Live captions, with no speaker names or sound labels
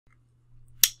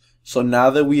So now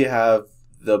that we have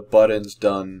the buttons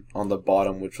done on the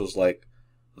bottom, which was like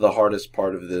the hardest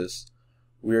part of this,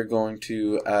 we're going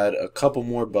to add a couple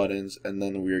more buttons and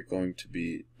then we're going to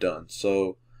be done.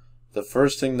 So the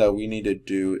first thing that we need to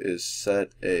do is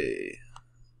set a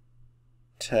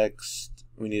text.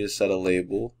 We need to set a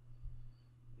label,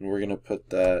 and we're going to put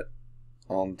that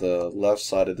on the left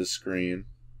side of the screen.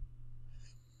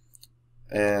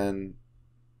 And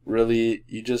really,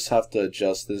 you just have to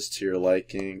adjust this to your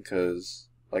liking, because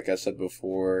like I said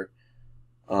before,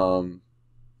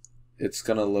 it's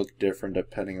gonna look different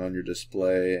depending on your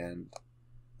display and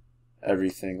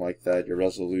everything like that, your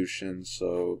resolution.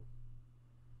 So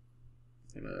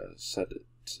I'm gonna set it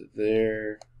to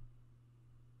there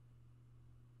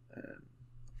and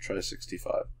try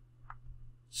 65.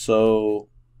 So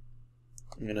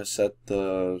I'm gonna set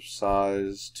the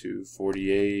size to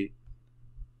 48.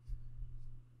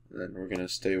 And then we're going to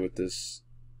stay with this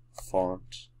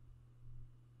font.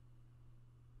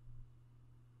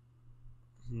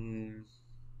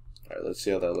 Alright, let's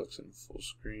see how that looks in full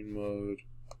screen mode.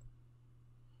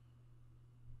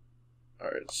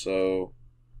 Alright, so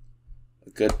a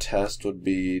good test would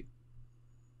be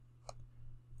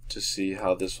to see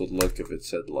how this would look if it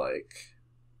said like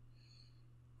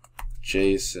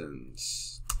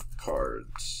Jason's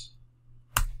cards.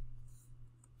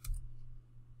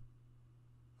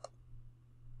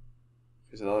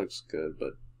 So that looks good,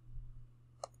 but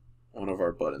one of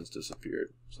our buttons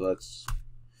disappeared. So that's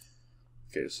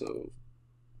okay. So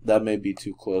that may be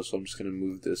too close. So I'm just going to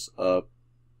move this up,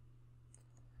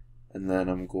 and then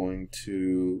I'm going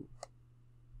to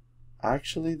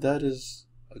actually, that is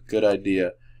a good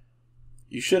idea.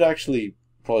 You should actually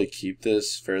probably keep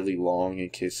this fairly long in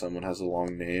case someone has a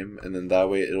long name, and then that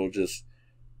way it'll just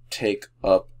take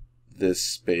up this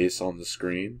space on the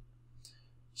screen.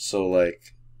 So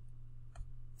like,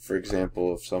 for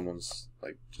example, if someone's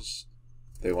like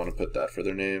they want to put that for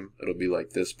their name, it'll be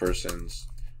like this person's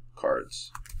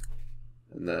cards,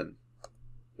 and then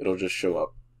it'll just show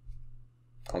up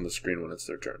on the screen when it's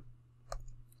their turn.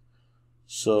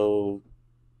 So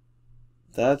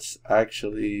that's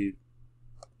actually,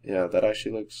 yeah, that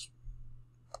actually looks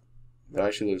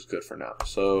good for now.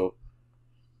 So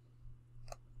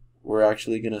we're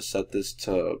actually gonna set this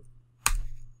to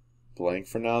blank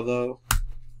for now, though.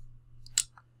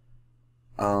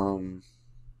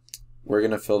 We're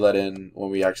going to fill that in when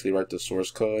we actually write the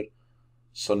source code.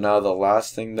 So now the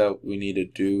last thing that we need to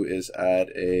do is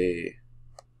add a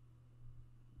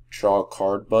draw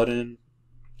card button.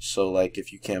 So like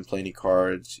if you can't play any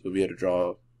cards, you'll be able to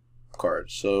draw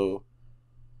cards. So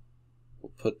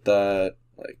we'll put that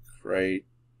like right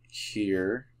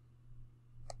here.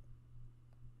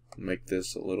 Make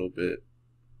this a little bit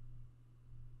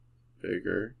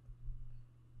bigger.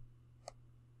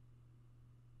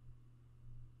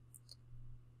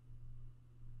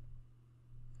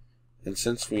 And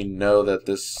since we know that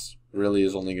this really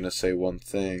is only going to say one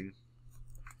thing,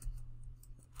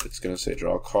 it's going to say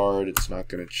draw a card. It's not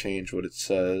going to change what it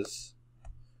says.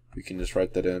 We can just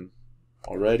write that in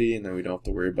already, and then we don't have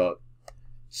to worry about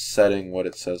setting what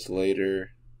it says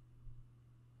later.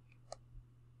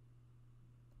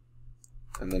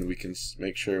 And then we can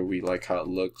make sure we like how it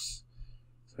looks,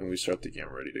 and we start the game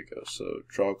ready to go. So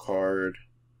draw a card,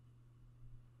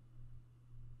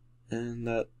 and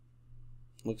that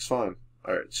looks fine.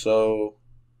 Alright, so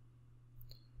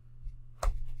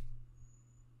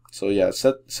yeah,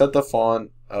 set the font,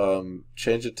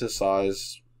 change it to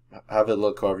size, have it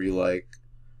look however you like,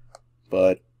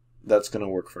 but that's gonna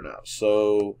work for now.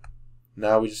 So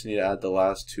now we just need to add the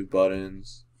last two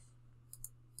buttons,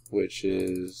 which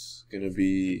is gonna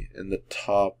be in the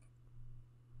top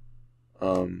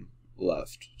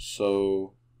left.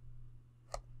 So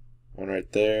one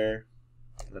right there,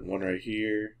 and then one right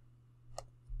here.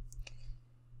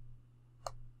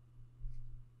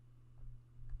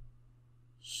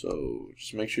 So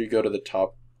just make sure you go to the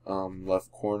top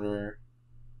left corner,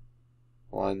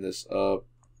 line this up,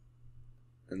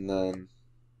 and then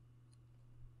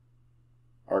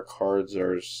our cards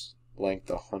are length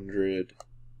 100,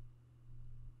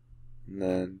 and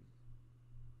then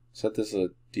set this a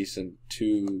decent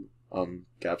 2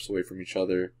 gaps away from each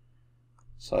other,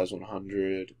 size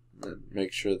 100, and then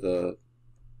make sure the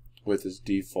width is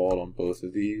default on both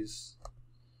of these.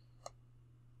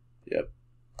 Yep.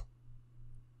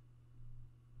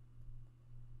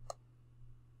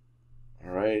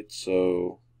 Alright,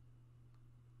 so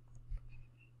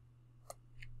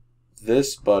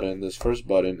this button, this first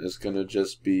button, is going to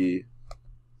just be,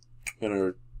 I'm going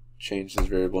to change this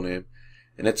variable name,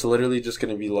 and it's literally just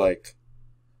going to be like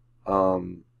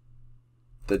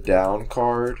the down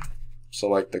card. so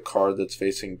like the card that's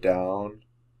facing down,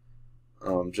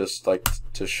 just like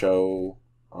to show,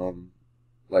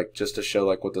 like just to show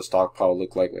like what the stockpile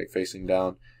looked like facing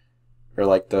down, or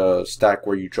like the stack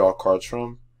where you draw cards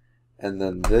from. And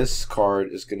then this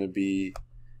card is going to be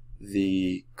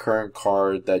the current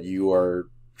card that you are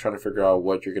trying to figure out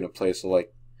what you're going to play. So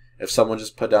like if someone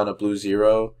just put down a blue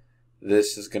 0,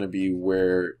 this is going to be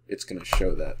where it's going to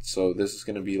show that. So this is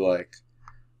going to be like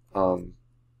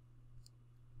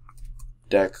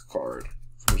deck card.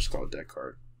 We'll just call it deck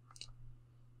card.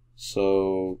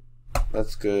 So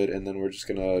that's good. And then we're just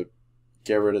going to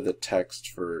get rid of the text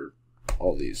for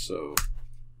all these. So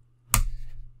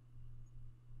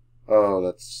oh,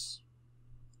 that's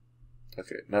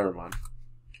okay, never mind.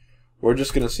 We're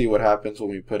just gonna see what happens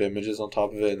when we put images on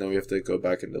top of it, and then we have to go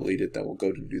back and delete it. Then we'll go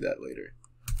and do that later.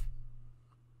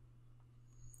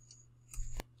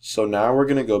 So now we're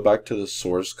gonna go back to the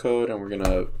source code, and we're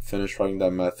gonna finish writing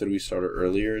that method we started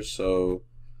earlier. So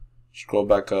scroll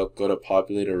back up, go to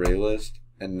populate array list,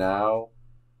 and now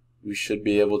we should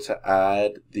be able to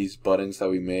add these buttons that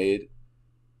we made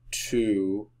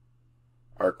to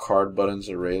our card buttons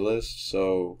array list.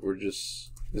 So we're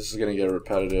just, this is gonna get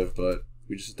repetitive, but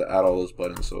we just have to add all those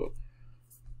buttons. So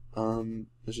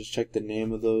let's just check the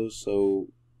name of those. So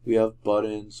we have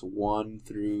buttons 1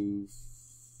 through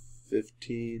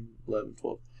 15, 11,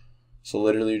 12. So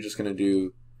literally you're just gonna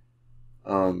do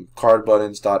card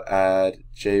buttons dot add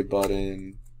j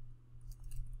button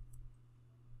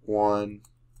 1.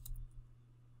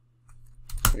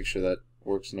 Make sure that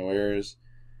works, no errors.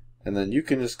 And then you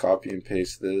can just copy and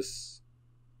paste this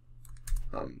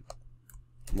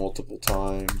multiple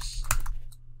times.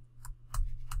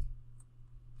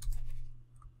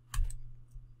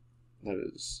 That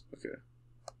is, okay.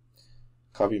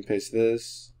 Copy and paste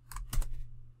this.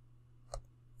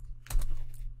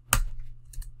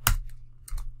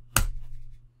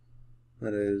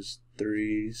 That is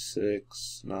 3,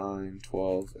 6, 9,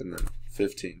 12, and then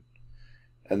 15.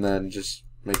 And then just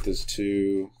make this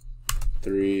 2,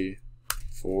 3,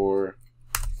 4,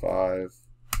 5.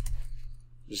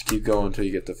 Just keep going until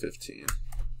you get to 15.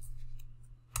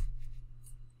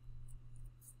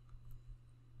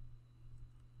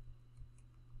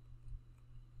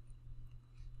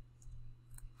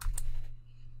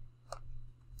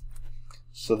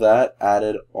 So that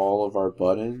added all of our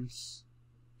buttons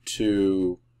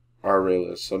to our array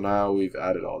list. So now we've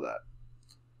added all that.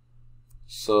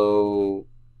 So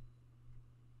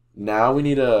now we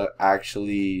need to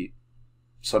actually,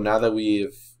 so now that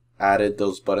we've added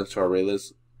those buttons to our array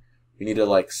list, we need to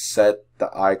like set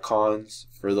the icons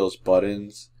for those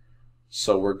buttons.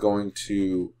 So we're going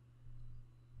to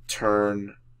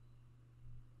turn,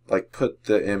 like put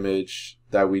the image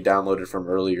that we downloaded from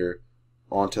earlier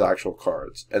onto the actual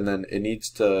cards. And then it needs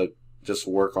to just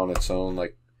work on its own.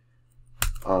 Like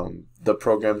the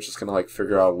program's just gonna like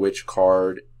figure out which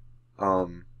card,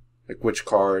 which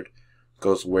card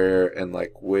goes where, and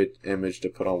like which image to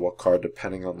put on what card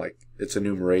depending on like its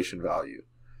enumeration value.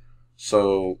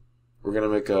 So we're gonna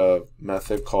make a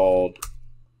method called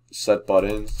set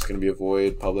buttons. It's gonna be a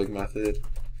void public method.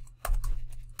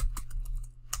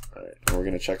 Alright, and we're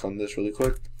gonna check on this really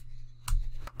quick.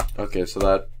 Okay, so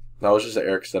that was just an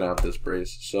error because I don't have this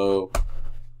brace. So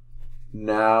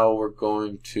now we're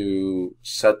going to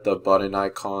set the button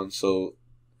icon. So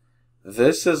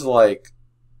this is like,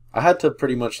 I had to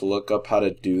pretty much look up how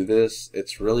to do this.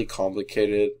 It's really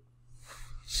complicated.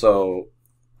 So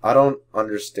I don't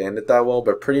understand it that well,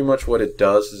 but pretty much what it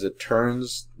does is it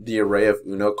turns the array of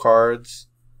Uno cards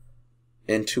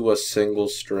into a single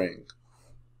string.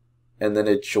 And then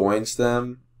it joins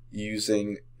them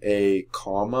using a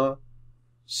comma.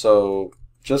 So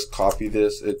just copy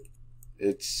this.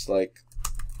 It's like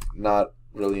not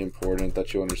really important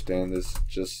that you understand this.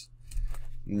 Just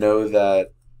know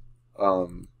that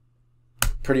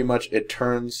pretty much it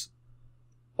turns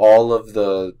all of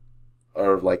the,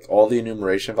 or like all the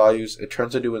enumeration values, it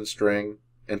turns it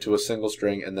into a single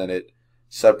string, and then it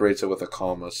separates it with a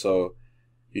comma. So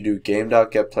you do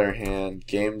game.getPlayerHand,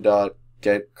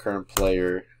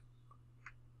 game.getCurrentPlayer,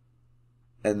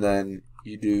 and then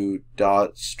you do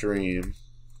 .stream,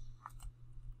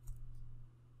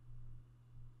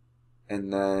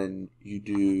 and then you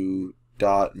do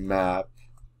 .map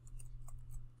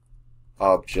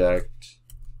object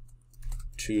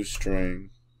to string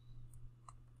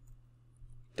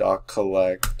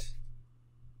 .collect.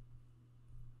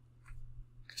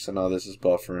 So now this is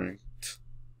buffering,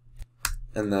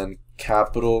 and then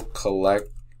capital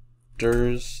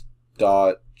collectors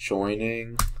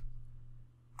 .joining,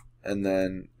 and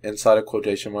then inside of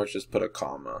quotation marks just put a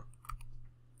comma,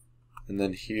 and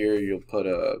then here you'll put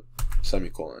a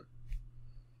semicolon.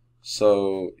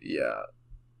 So yeah,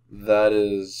 that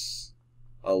is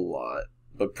a lot.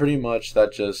 But pretty much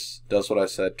that just does what I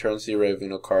said, turns the array of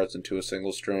Uno cards into a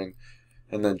single string,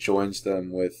 and then joins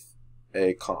them with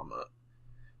a comma.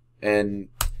 And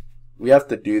we have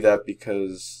to do that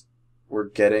because we're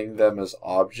getting them as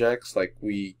objects. Like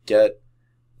we're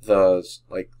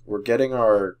getting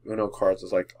our Uno cards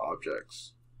as like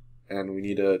objects, and we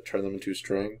need to turn them into a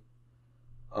string.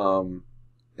 And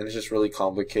it's just really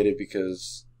complicated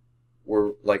because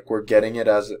we're getting it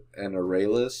as an array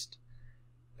list,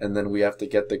 and then we have to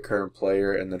get the current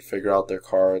player and then figure out their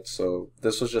cards. So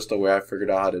this was just a way I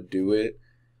figured out how to do it.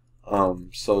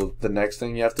 So the next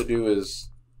thing you have to do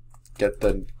is get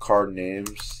the card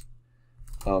names,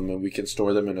 and we can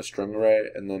store them in a string array,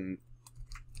 and then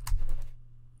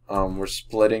we're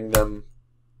splitting them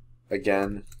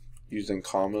again using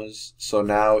commas. So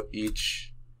now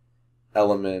each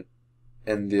element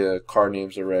in the card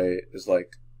names array is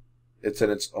like, it's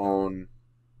in its own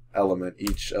element,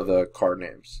 each of the card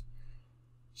names.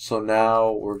 So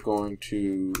now we're going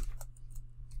to,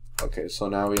 okay, so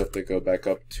now we have to go back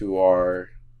up to our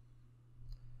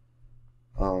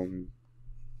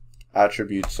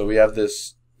attributes. So we have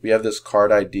this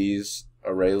card IDs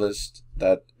array list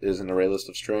that is an array list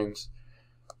of strings.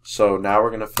 So now we're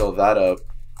going to fill that up,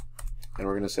 and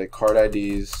we're going to say card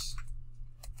IDs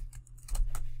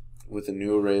with a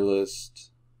new array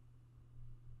list.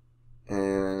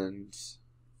 And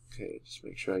okay, just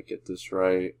make sure I get this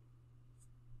right.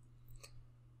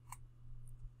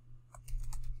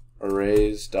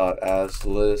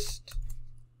 Arrays.asList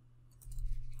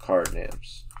card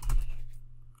names.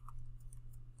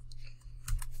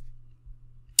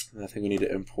 And I think we need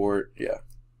to import, yeah.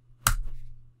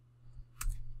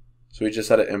 So we just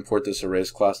had to import this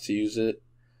arrays class to use it.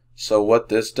 So what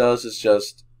this does is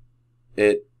just,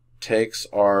 it takes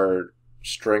our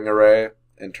string array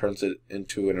and turns it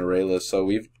into an array list. So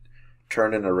we've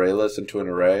turned an array list into an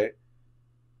array.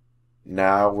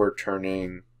 Now we're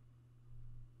turning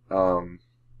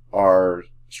our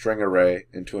string array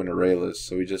into an array list.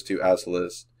 So we just do as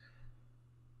list.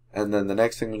 And then the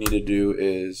next thing we need to do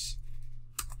is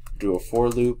do a for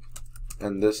loop.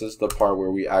 And this is the part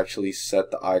where we actually set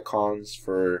the icons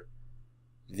for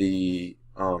the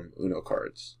Uno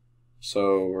cards.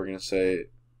 So we're going to say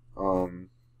for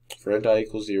int I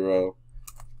equals 0,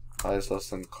 I is less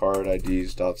than card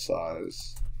IDs dot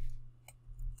size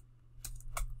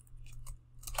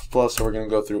plus, so we're going to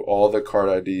go through all the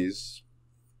card IDs.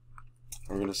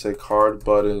 We're going to say card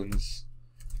buttons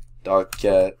dot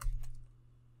get,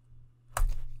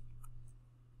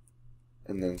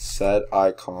 and then set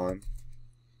icon,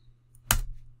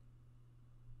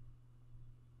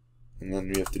 and then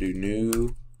we have to do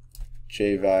new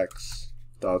jvax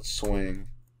dot swing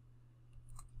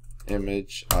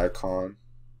image icon,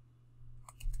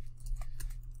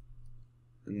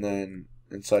 and then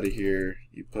inside of here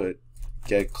you put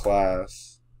get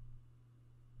class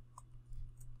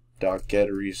dot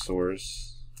get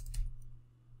resource,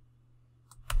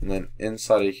 and then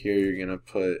inside of here you're gonna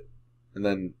put, and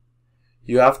then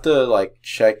you have to like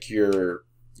check your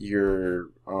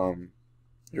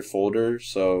folder.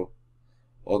 So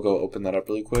I'll go open that up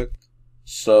really quick.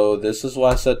 So this is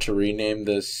why I said to rename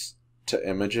this to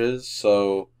images.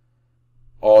 So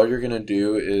all you're gonna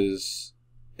do is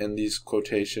in these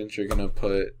quotations you're gonna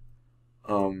put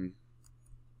 /images/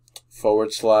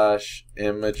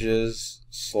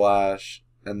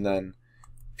 and then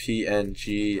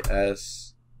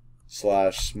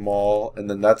pngs/small, and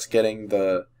then that's getting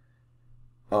the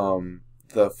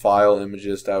file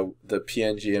images, that the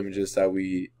PNG images that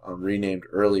we renamed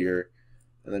earlier.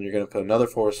 And then you're going to put another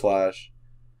 /,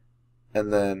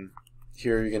 and then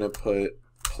here you're going to put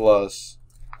plus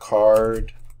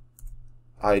card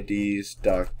IDs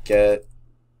dot get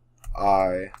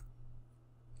I,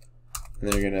 and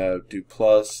then you're going to do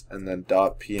plus and then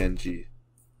dot PNG.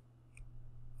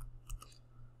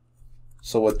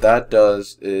 So what that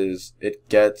does is it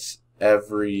gets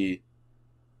every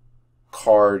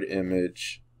card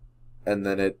image and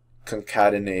then it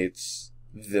concatenates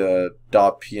the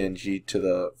 .png to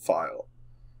the file.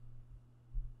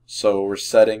 So we're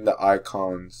setting the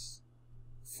icons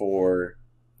for,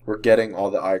 we're getting all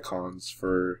the icons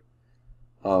for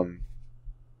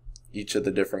each of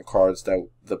the different cards that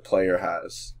the player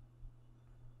has.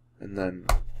 And then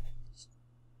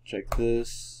check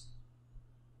this.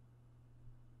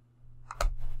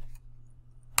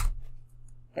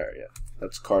 Alright, yeah,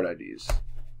 that's card IDs.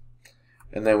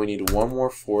 And then we need one more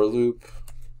for loop.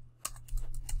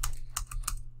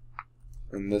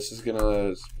 And this is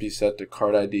gonna be set to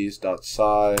card IDs dot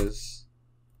size